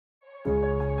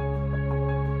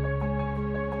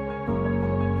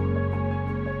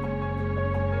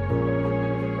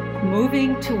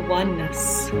Moving to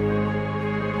oneness.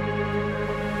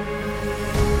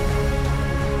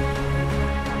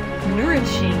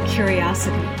 Nourishing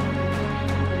curiosity.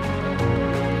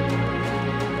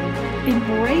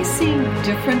 Embracing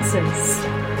differences.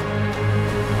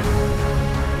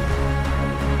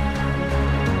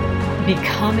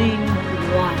 Becoming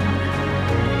one.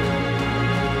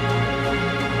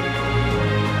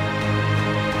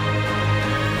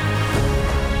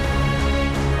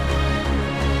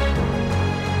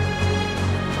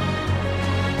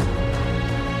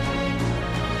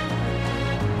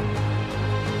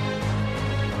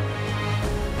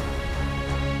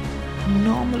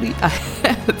 Normally I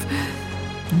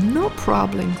have no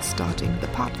problem starting the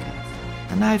podcast.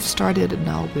 And I've started it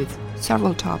now with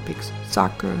several topics: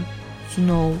 soccer,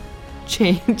 snow,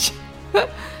 change.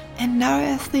 And now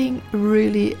everything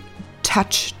really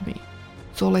touched me.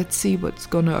 So let's see what's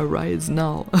gonna arise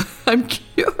now. I'm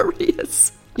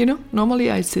curious. Normally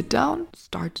I sit down,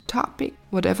 start a topic.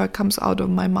 Whatever comes out of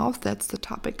my mouth, that's the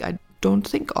topic. I don't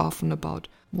think often about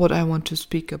what I want to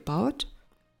speak about,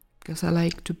 because I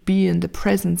like to be in the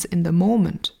presence, in the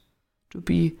moment, to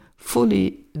be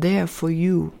fully there for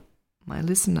you, my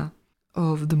listener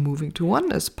of the Moving to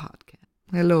Oneness podcast.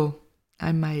 Hello,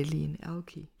 I'm Mylene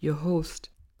Elke, your host.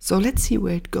 So let's see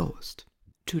where it goes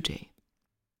today.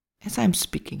 As I'm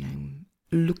speaking, I'm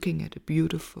looking at a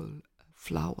beautiful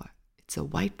flower. It's a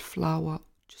white flower,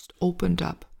 just opened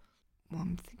up.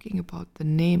 I'm thinking about the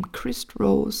name Christ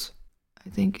Rose. I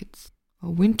think it's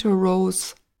a winter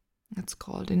rose. That's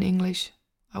called in English.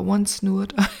 I once knew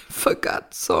it. I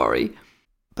forgot, sorry.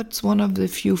 But it's one of the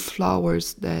few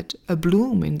flowers that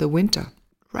bloom in the winter,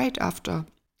 right after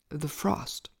the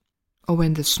frost, or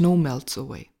when the snow melts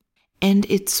away. And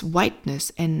its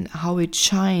whiteness and how it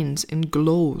shines and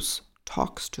glows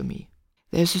talks to me.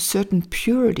 There's a certain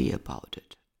purity about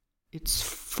it. Its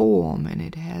form, and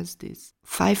it has these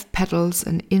 5 petals,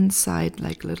 and inside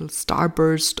like little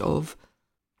starburst of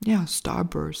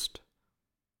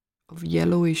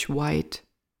yellowish white.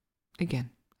 Again,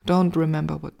 don't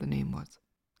remember what the name was.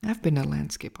 I've been a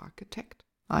landscape architect.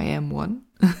 I am one.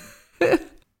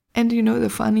 And the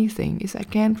funny thing is I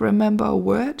can't remember a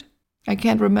word. I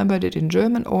can't remember it in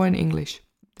German or in English.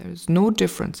 There's no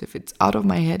difference. If it's out of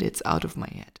my head, it's out of my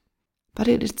head. But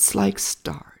it's like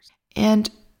stars.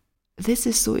 And this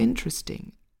is so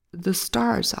interesting. The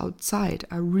stars outside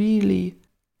are really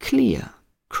clear,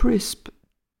 crisp.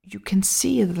 You can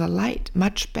see the light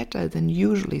much better than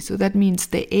usually. So that means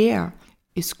the air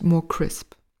is more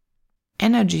crisp.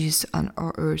 Energies on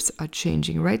our earth are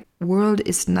changing, right? World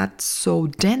is not so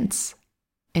dense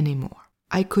anymore.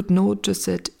 I could notice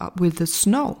it with the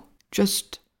snow.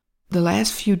 Just the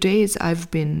last few days I've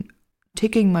been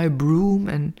taking my broom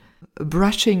and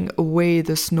brushing away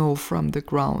the snow from the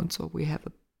ground. So we have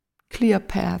a clear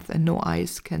path and no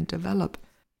ice can develop.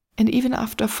 And even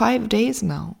after 5 days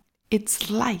now, it's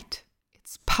light,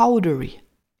 it's powdery,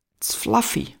 it's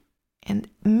fluffy, and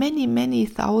many, many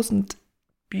thousand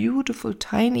beautiful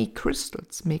tiny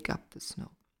crystals make up the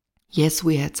snow. Yes,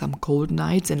 we had some cold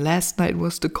nights, and last night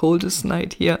was the coldest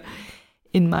night here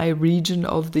in my region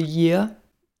of the year.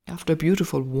 After a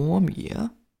beautiful warm year,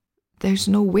 there's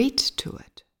no weight to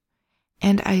it.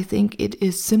 And I think it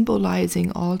is symbolizing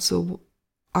also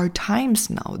our times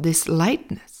now, this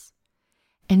lightness.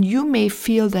 And you may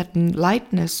feel that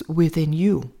lightness within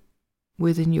you,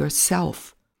 within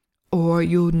yourself, or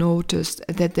you notice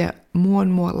that there are more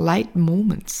and more light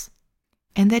moments,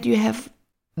 and that you have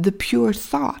the pure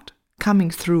thought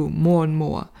coming through more and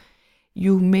more.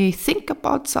 You may think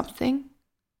about something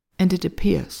and it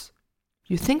appears.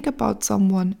 You think about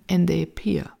someone and they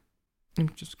appear. I'm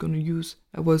just going to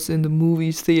I was in the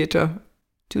movies theater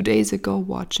 2 days ago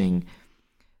watching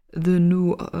the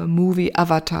new movie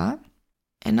Avatar.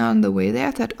 And on the way there,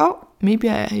 I thought, maybe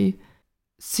I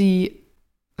see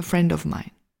a friend of mine.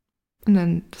 And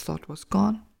then the thought was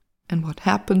gone. And what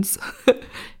happens?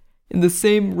 In the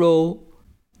same row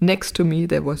next to me,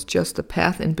 there was just a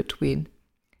path in between.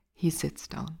 He sits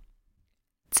down.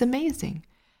 It's amazing.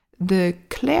 The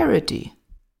clarity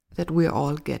that we're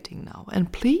all getting now.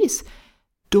 And please,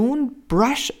 don't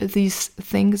brush these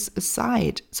things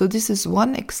aside. So this is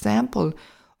one example.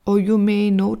 Or you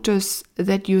may notice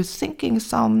that you're thinking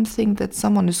something that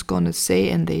someone is going to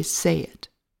say and they say it.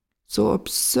 So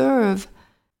observe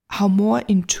how more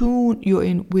in tune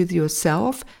you're with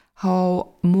yourself,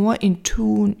 how more in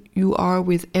tune you are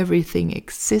with everything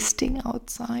existing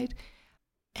outside,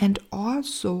 and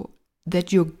also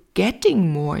that you're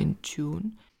getting more in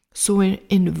tune. So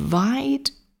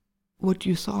invite what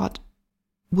you thought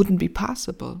wouldn't be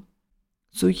possible,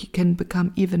 so you can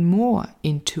become even more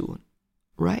in tune.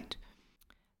 Right?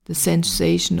 the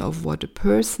sensation of what a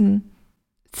person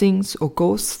thinks or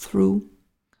goes through,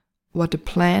 what a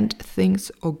plant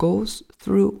thinks or goes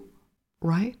through,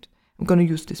 right? I'm going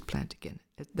to use this plant again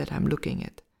that I'm looking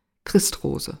at.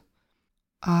 Christrose.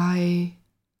 I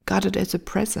got it as a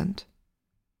present.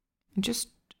 And just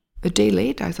a day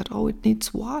later, I thought, oh, it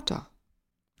needs water.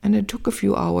 And it took a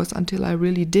few hours until I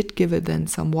really did give it then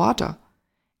some water.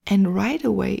 And right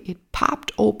away, it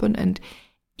popped open, and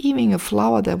even a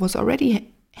flower that was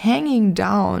already hanging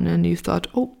down, and you thought,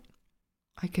 oh,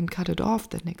 I can cut it off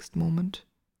the next moment,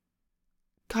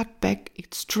 got back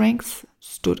its strength,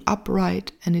 stood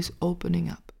upright, and is opening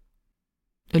up.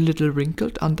 A little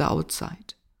wrinkled on the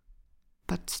outside,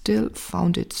 but still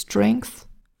found its strength,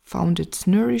 found its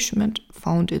nourishment,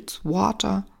 found its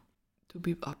water to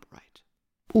be upright.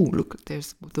 Oh, look,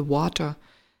 there's the water.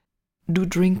 Do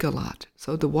drink a lot.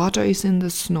 So the water is in the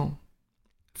snow.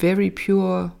 Very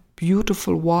pure,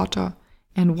 beautiful water,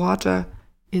 and water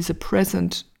is a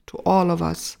present to all of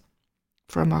us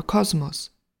from our cosmos,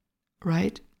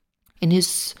 right? In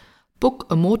his book,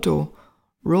 Emoto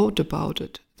wrote about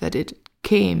it, that it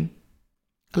came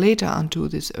later onto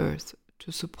this earth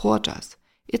to support us.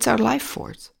 It's our life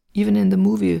force. Even in the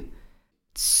movie,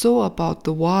 it's so about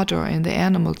the water and the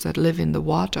animals that live in the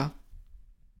water.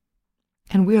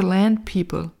 And we're land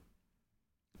people.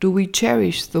 Do we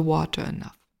cherish the water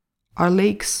enough? Our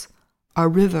lakes, our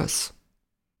rivers,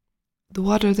 the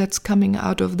water that's coming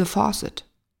out of the faucet,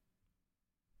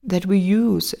 that we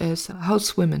use as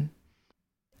housewomen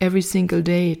every single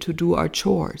day to do our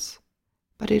chores.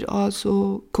 But it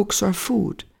also cooks our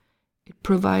food. It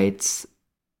provides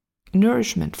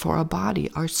nourishment for our body,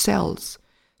 our cells,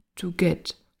 to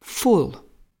get full.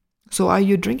 So are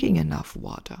you drinking enough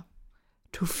water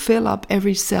to fill up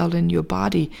every cell in your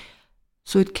body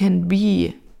so it can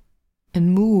be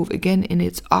and move again in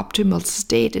its optimal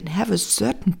state and have a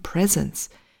certain presence,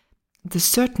 the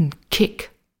certain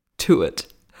kick to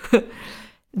it,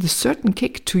 the certain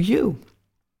kick to you?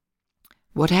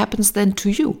 What happens then to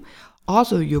you?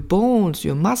 Also your bones,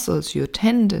 your muscles, your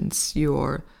tendons,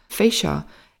 your fascia,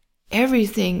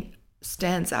 everything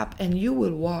stands up and you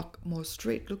will walk more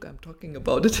straight. Look, I'm talking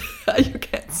about it. You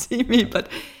can't see me, but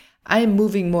I'm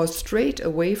moving more straight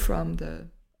away from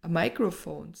a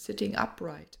microphone, sitting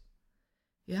upright.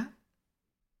 Yeah?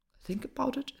 Think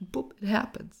about it and boom, it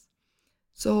happens.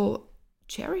 So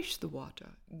cherish the water.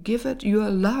 Give it your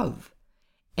love.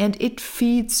 And it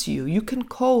feeds you. You can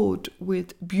code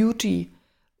with beauty,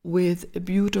 with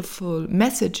beautiful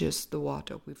messages, the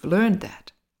water. We've learned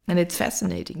that. And it's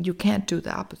fascinating. You can't do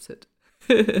the opposite.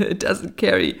 It doesn't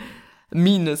carry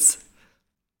meanness.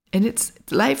 And it's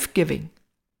life-giving.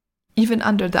 Even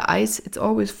under the ice, it's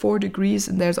always 4 degrees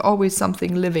and there's always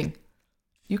something living.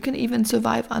 You can even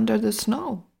survive under the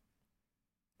snow.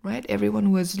 Right? Everyone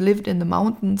who has lived in the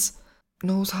mountains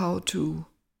knows how to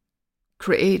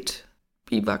create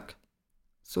bivak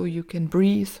so you can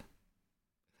breathe.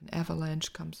 An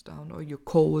avalanche comes down or you're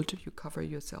cold, you cover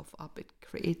yourself up. It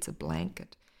creates a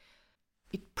blanket.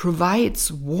 It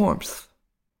provides warmth.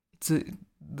 The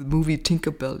movie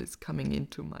Tinkerbell is coming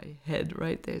into my head,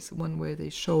 right? There's one where they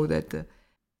show that the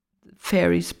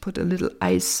fairies put a little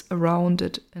ice around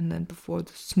it and then before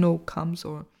the snow comes,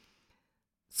 or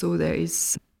so there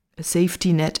is a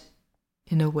safety net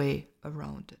in a way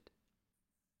around it.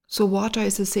 So water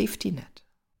is a safety net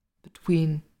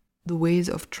between the ways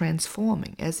of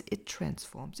transforming as it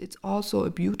transforms. It's also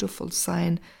a beautiful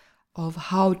sign of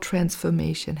how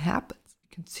transformation happens. You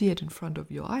can see it in front of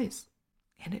your eyes.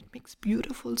 And it makes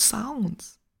beautiful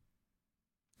sounds.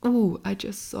 Oh, I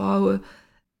just saw,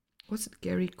 what's it,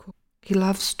 Gary Cook? He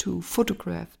loves to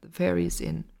photograph the fairies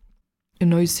in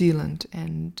New Zealand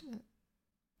and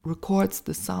records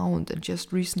the sound. And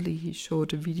just recently he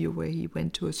showed a video where he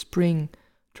went to a spring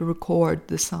to record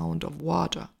the sound of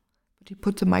water. But he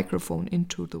put the microphone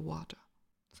into the water.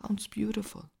 Sounds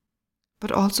beautiful.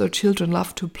 But also children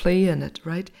love to play in it,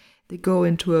 right? They go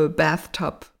into a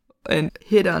bathtub and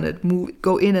hit on it, move,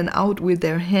 go in and out with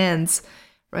their hands,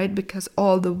 right? Because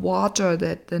all the water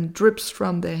that then drips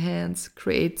from their hands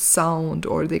creates sound,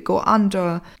 or they go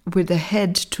under with their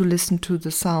head to listen to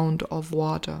the sound of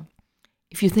water.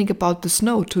 If you think about the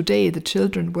snow, today the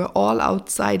children were all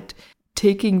outside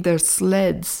taking their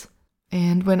sleds.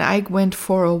 And when I went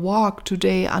for a walk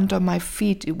today, under my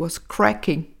feet, it was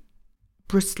cracking,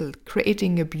 bristle,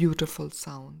 creating a beautiful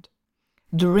sound.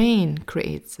 The rain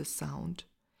creates a sound.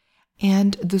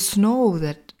 And the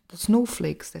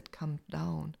snowflakes that come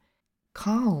down,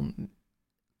 calm,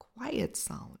 quiet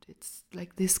sound. It's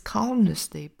like this calmness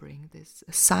they bring, this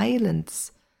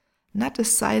silence, not a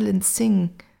silent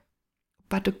sing,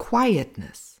 but a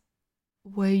quietness.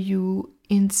 where you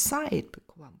inside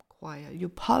become quiet, your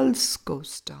pulse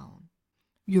goes down,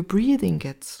 your breathing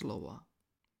gets slower.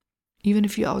 Even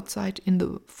if you're outside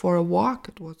for a walk,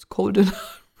 it was cold and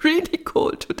really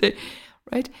cold today,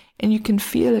 right? And you can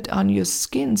feel it on your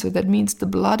skin, so that means the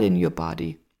blood in your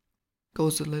body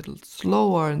goes a little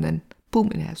slower, and then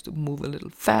boom, it has to move a little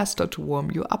faster to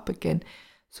warm you up again.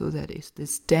 So that is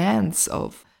this dance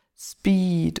of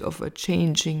speed, of a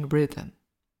changing rhythm.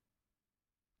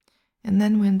 And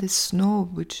then when the snow,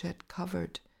 which had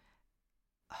covered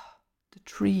the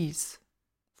trees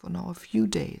for now a few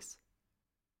days,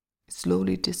 is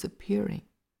slowly disappearing.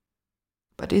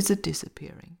 But is it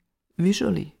disappearing?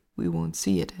 Visually, we won't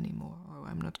see it anymore, or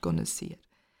I'm not going to see it.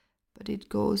 But it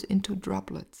goes into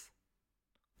droplets,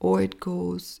 or it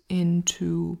goes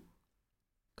into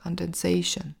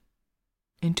condensation,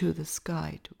 into the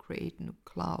sky to create new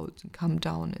clouds and come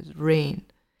down as rain.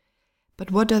 But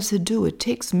what does it do? It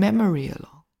takes memory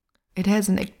along. It has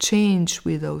an exchange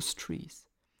with those trees.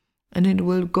 And it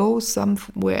will go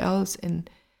somewhere else, and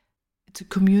it's a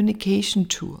communication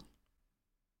tool.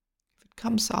 If it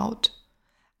comes out,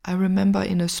 I remember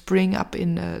in a spring up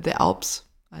in the Alps,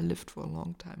 I lived for a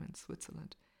long time in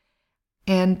Switzerland.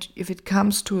 And if it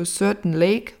comes to a certain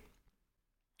lake,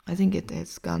 I think it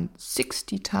has gone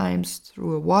 60 times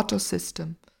through a water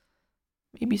system,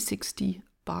 maybe 60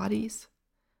 bodies.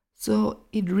 So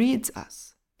it reads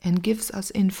us and gives us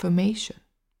information.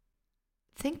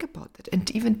 Think about that, and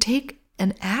even take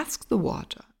and ask the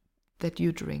water that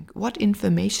you drink, what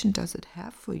information does it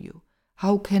have for you?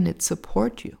 How can it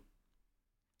support you?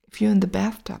 If you're in the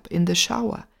bathtub, in the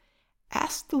shower,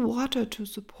 ask the water to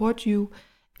support you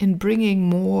in bringing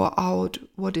more out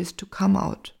what is to come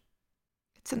out.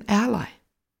 It's an ally.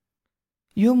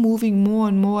 You're moving more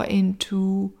and more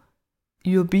into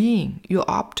your being, your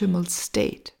optimal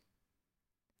state.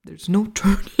 There's no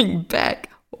turning back,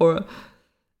 or,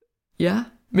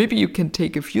 maybe you can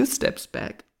take a few steps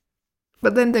back.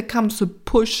 But then there comes a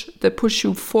push that pushes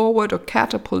you forward or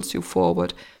catapults you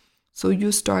forward. So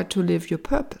you start to live your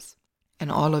purpose.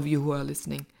 And all of you who are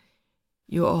listening,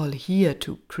 you're all here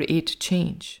to create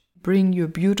change. Bring your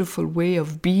beautiful way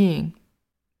of being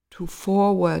to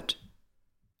forward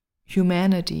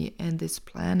humanity and this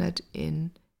planet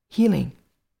in healing,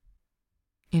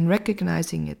 in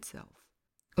recognizing itself,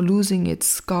 or losing its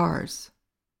scars,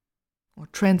 or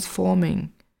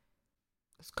transforming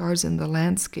the scars in the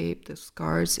landscape, the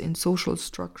scars in social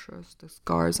structures, the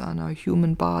scars on our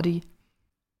human body,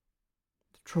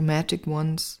 the traumatic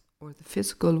ones or the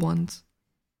physical ones.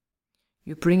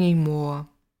 You're bringing more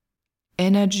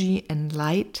energy and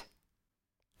light,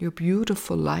 your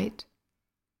beautiful light,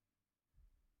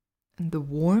 and the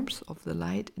warmth of the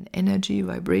light and energy,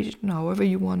 vibration, however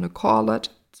you want to call it.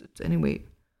 It's anyway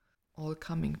all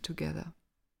coming together.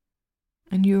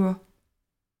 And you're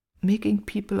making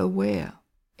people aware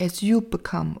as you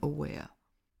become aware,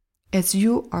 as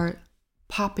you are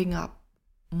popping up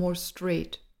more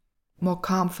straight, more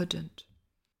confident,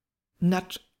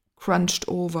 not crunched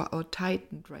over or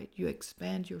tightened, right? You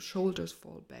expand, your shoulders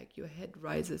fall back, your head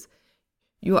rises,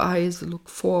 your eyes look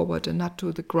forward and not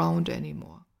to the ground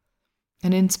anymore.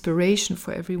 An inspiration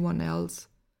for everyone else.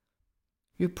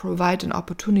 You provide an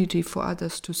opportunity for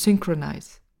others to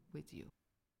synchronize with you.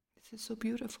 This is so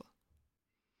beautiful.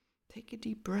 Take a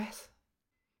deep breath.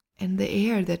 And the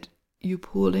air that you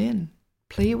pull in,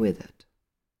 play with it.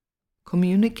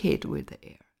 Communicate with the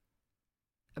air.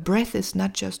 A breath is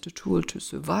not just a tool to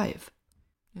survive.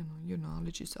 Your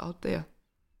knowledge is out there.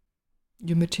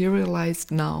 You're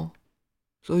materialized now.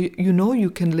 So you know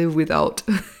you can live without.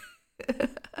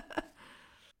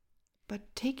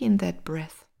 But take in that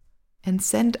breath and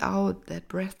send out that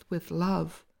breath with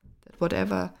love, that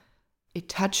whatever it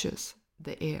touches,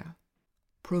 the air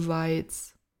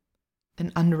provides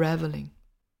an unraveling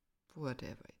for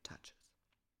whatever it touches.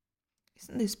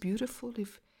 Isn't this beautiful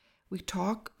if we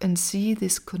talk and see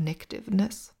this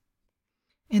connectiveness?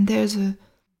 And there's a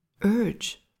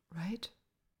urge, right,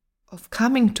 of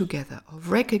coming together, of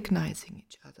recognizing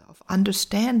each other, of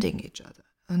understanding each other.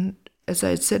 And as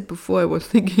I said before, I was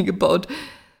thinking about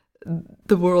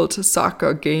the World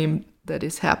Soccer game that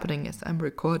is happening as I'm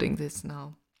recording this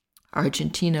now.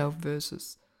 Argentina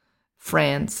versus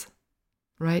France,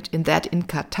 right? In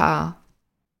Qatar.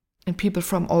 And people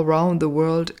from all around the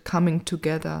world coming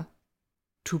together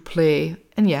to play.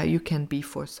 And you can be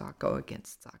for soccer or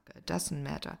against soccer. It doesn't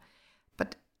matter.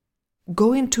 But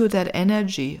go into that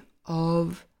energy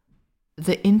of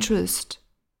the interest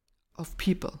of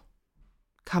people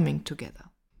coming together,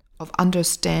 of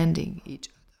understanding each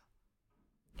other,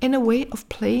 in a way of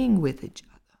playing with each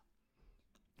other,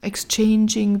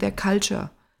 exchanging their culture,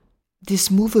 this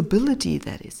movability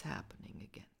that is happening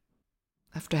again.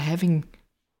 After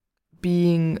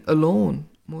being alone,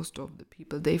 most of the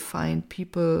people, they find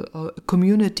people or a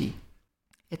community.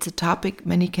 It's a topic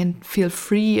many can feel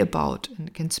free about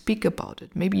and can speak about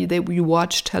it. Maybe you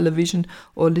watch television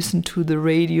or listen to the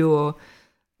radio or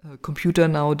computer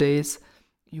nowadays.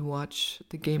 You watch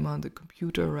the game on the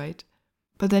computer, right?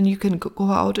 But then you can go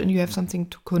out and you have something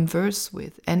to converse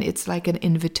with. And it's like an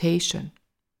invitation.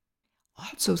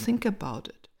 Also think about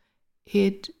it.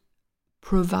 It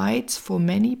provides for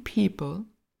many people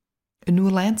a new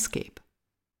landscape.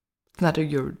 It's not a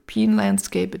European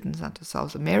landscape, it's not a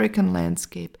South American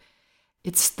landscape.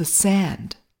 It's the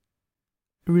sand.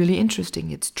 Really interesting.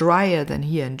 It's drier than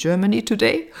here in Germany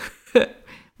today.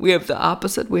 We have the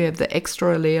opposite. We have the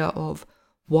extra layer of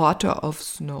water, of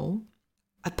snow.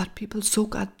 But people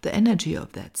soak up the energy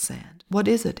of that sand. What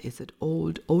is it? Is it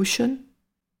old ocean?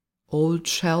 Old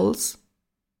shells?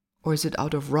 Or is it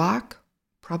out of rock?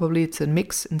 Probably it's a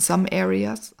mix in some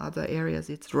areas. Other areas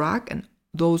it's rock. And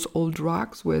those old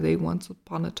rocks, were they once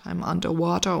upon a time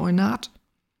underwater or not?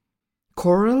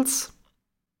 Corals?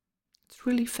 It's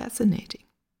really fascinating.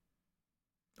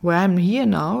 Where I'm here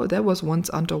now, there was once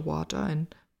underwater,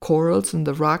 and corals and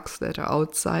the rocks that are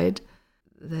outside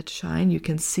that shine, you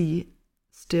can see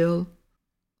still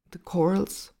the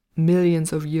corals,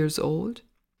 millions of years old.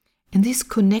 And this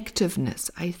connectiveness,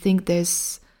 I think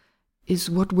this is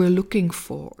what we're looking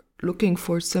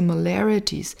for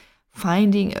similarities,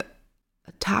 finding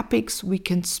topics we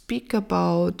can speak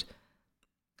about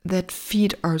that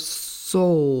feed our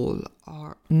soul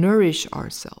or nourish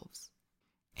ourselves,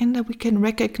 and that we can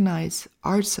recognize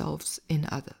ourselves in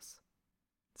others.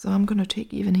 So I'm going to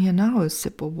take even here now a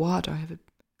sip of water. I have a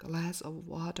glass of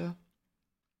water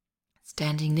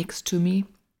standing next to me,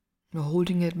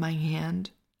 holding it in my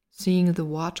hand, seeing the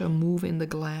water move in the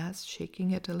glass,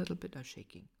 shaking it a little bit,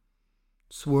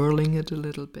 swirling it a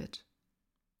little bit.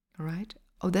 All right?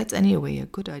 Oh, that's anyway a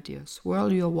good idea.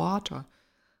 Swirl your water.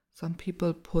 Some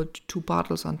people put 2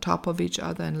 bottles on top of each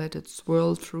other and let it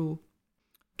swirl through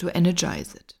to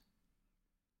energize it.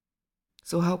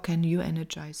 So how can you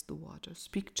energize the water?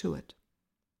 Speak to it.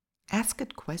 Ask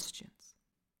it questions.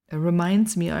 It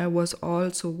reminds me, I was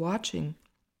also watching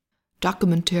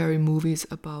documentary movies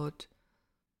about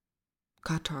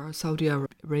Qatar, Saudi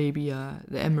Arabia,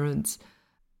 the Emirates,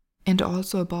 and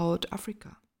also about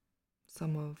Africa,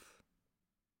 some of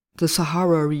the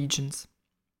Sahara regions,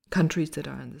 countries that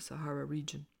are in the Sahara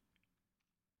region,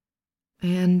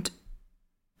 and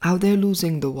how they're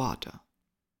losing the water.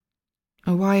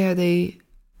 And why are they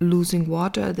losing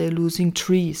water? They're losing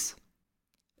trees,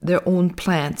 their own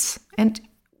plants. And,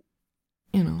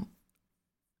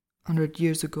 100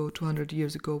 years ago, 200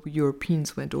 years ago, we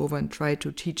Europeans went over and tried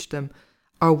to teach them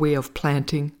our way of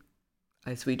planting,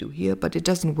 as we do here, but it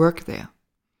doesn't work there.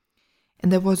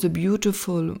 And there was a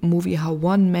beautiful movie how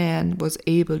one man was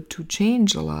able to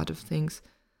change a lot of things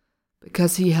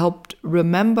because he helped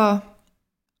remember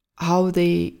how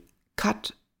they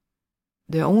cut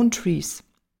their own trees,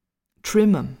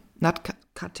 trim them, not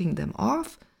cutting them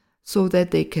off, so that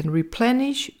they can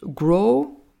replenish,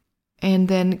 grow, and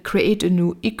then create a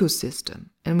new ecosystem.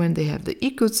 And when they have the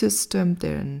ecosystem,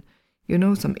 then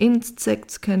some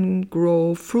insects can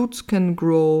grow, fruits can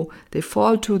grow, they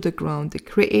fall to the ground, they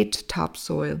create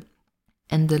topsoil,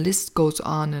 and the list goes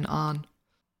on and on.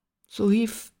 So he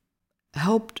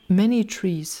helped many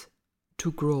trees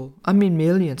to grow.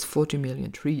 Millions, 40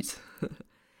 million trees.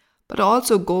 But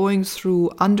also going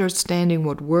through understanding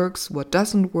what works, what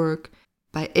doesn't work,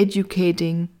 by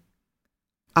educating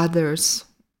others.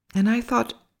 And I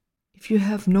thought, if you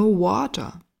have no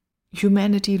water,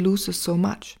 humanity loses so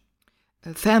much.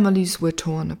 Families were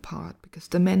torn apart because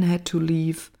the men had to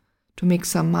leave to make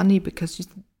some money because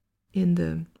in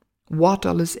the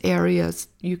waterless areas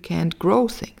you can't grow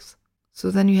things. So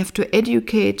then you have to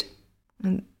educate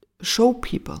and show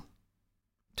people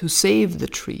to save the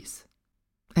trees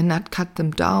and not cut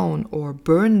them down or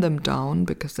burn them down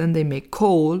because then they make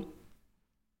coal.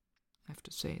 I have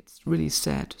to say it's really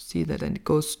sad to see that, and it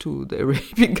goes to the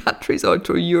Arabian countries or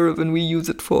to Europe and we use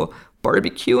it for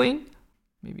barbecuing.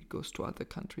 Maybe it goes to other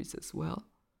countries as well.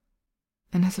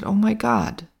 And I said, oh my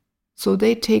God. So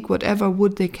they take whatever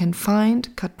wood they can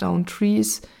find, cut down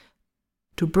trees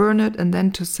to burn it and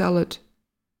then to sell it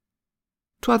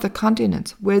to other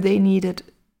continents where they need it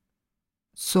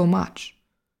so much.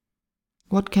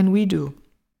 What can we do?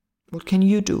 What can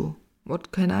you do?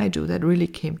 What can I do? That really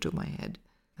came to my head.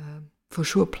 For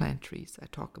sure, plant trees. I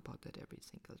talk about that every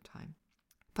single time.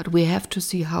 But we have to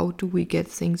see how do we get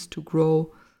things to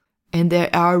grow. And there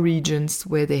are regions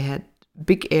where they had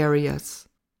big areas,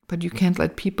 but you can't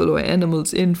let people or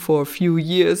animals in for a few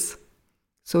years.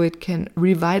 So it can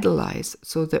revitalize,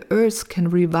 so the earth can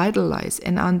revitalize.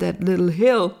 And on that little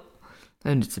hill,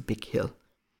 and it's a big hill,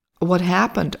 what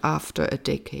happened after a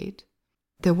decade?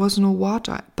 There was no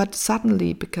water, but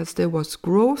suddenly, because there was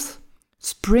growth,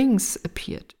 springs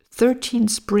appeared. 13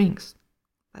 springs.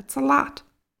 That's a lot.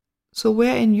 So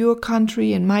where in your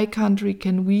country, in my country,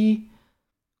 can we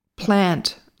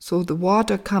plant so the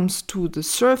water comes to the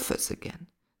surface again?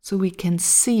 So we can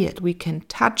see it, we can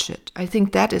touch it. I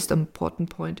think that is the important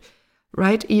point,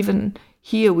 right? Even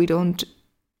here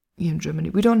in Germany,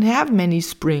 we don't have many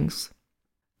springs.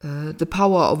 The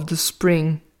power of the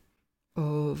spring,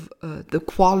 of the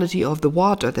quality of the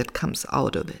water that comes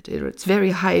out of it. It's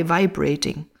very high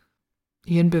vibrating.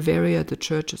 Here in Bavaria, the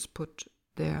churches put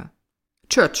their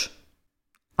church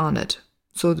on it,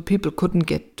 so the people couldn't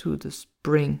get to the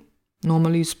spring.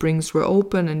 Normally springs were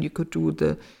open and you could do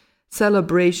the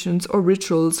celebrations or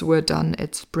rituals were done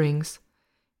at springs.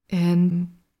 And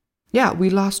yeah, we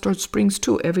lost our springs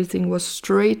too. Everything was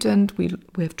straightened. We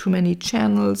have too many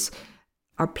channels.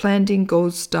 Our planting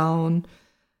goes down.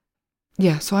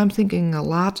 Yeah, so I'm thinking a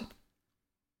lot.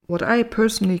 What I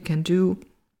personally can do,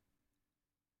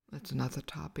 that's another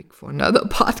topic for another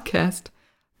podcast,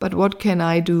 but what can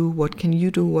I do? What can you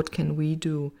do? What can we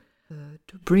do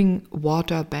to bring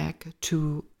water back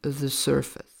to the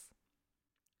surface?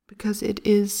 Because it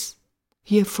is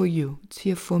here for you. It's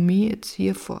here for me. It's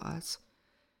here for us.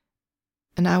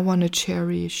 And I want to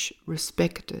cherish,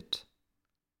 respect it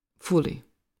fully.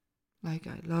 Like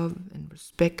I love and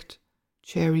respect,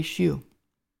 cherish you.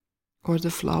 Or the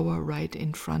flower right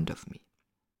in front of me.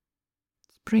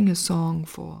 Bring a song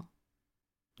for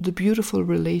the beautiful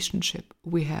relationship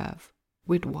we have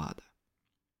with water.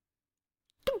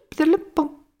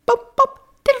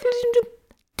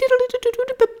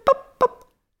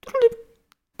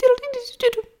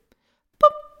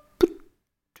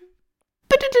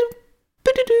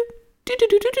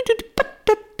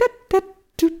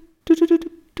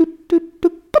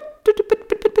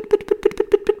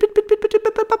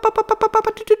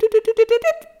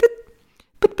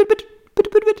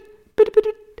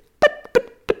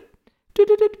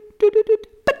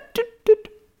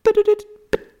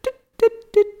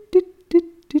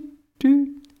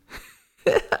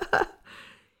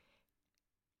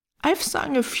 I've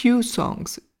sung a few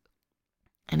songs,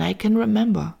 and I can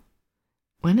remember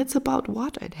when it's about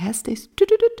water, it has this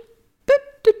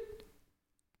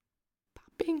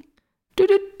popping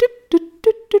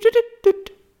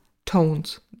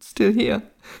tones. It's still here.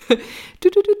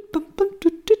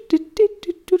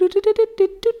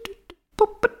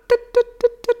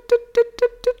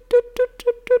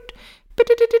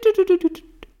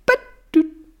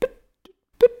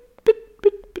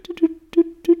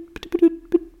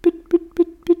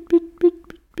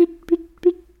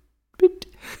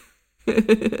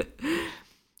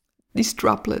 These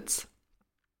droplets.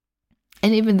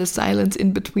 And even the silence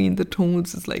in between the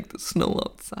tones is like the snow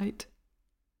outside.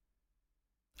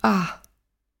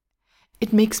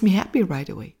 It makes me happy right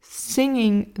away.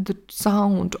 Singing the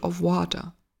sound of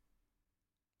water.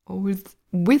 Or with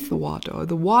water. Or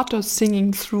the water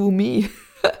singing through me.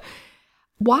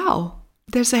 Wow.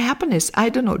 There's a happiness. I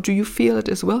don't know. Do you feel it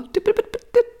as well?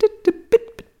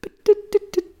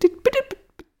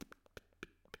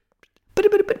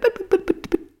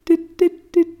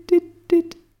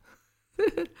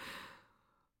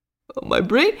 My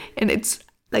brain, and it's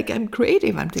like I'm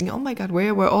creative. I'm thinking, oh my God,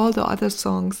 where were all the other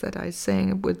songs that I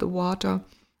sang with the water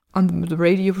on the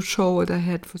radio show that I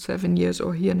had for 7 years,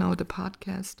 or here now the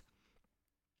podcast,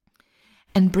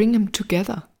 and bring them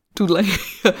together to like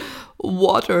a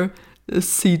water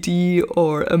CD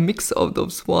or a mix of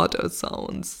those water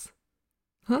sounds.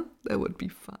 That would be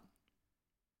fun.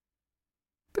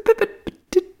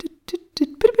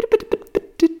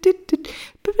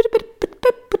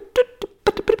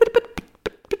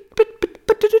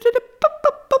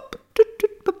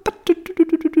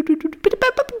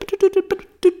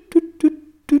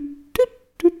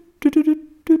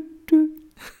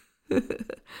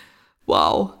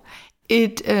 Wow,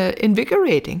 it's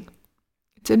invigorating.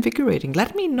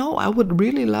 Let me know. I would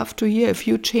really love to hear if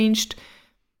you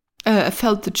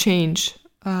felt the change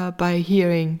by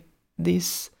hearing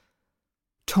these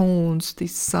tones,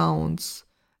 these sounds,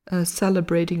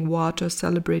 celebrating water,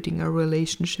 celebrating our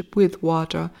relationship with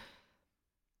water,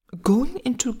 going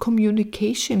into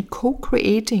communication,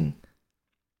 co-creating.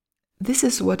 This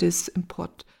is what is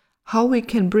important. How we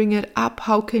can bring it up,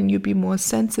 how can you be more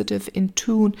sensitive, in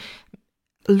tune,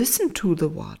 listen to the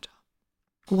water.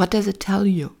 What does it tell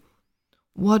you?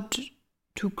 What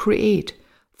to create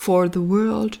for the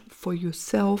world, for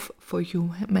yourself, for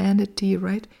humanity,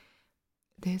 right?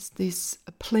 There's this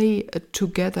play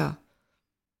together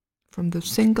from the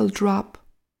single drop,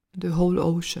 the whole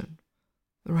ocean,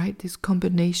 right? This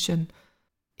combination,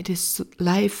 it is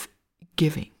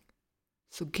life-giving.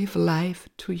 So give life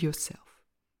to yourself.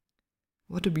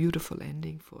 What a beautiful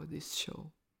ending for this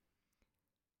show.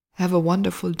 Have a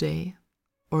wonderful day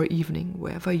or evening,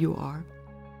 wherever you are.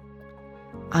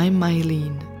 I'm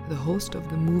Mylene, the host of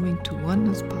the Moving to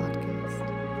Oneness podcast,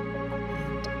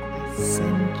 and I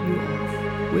send you off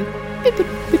with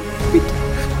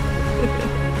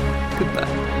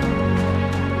goodbye.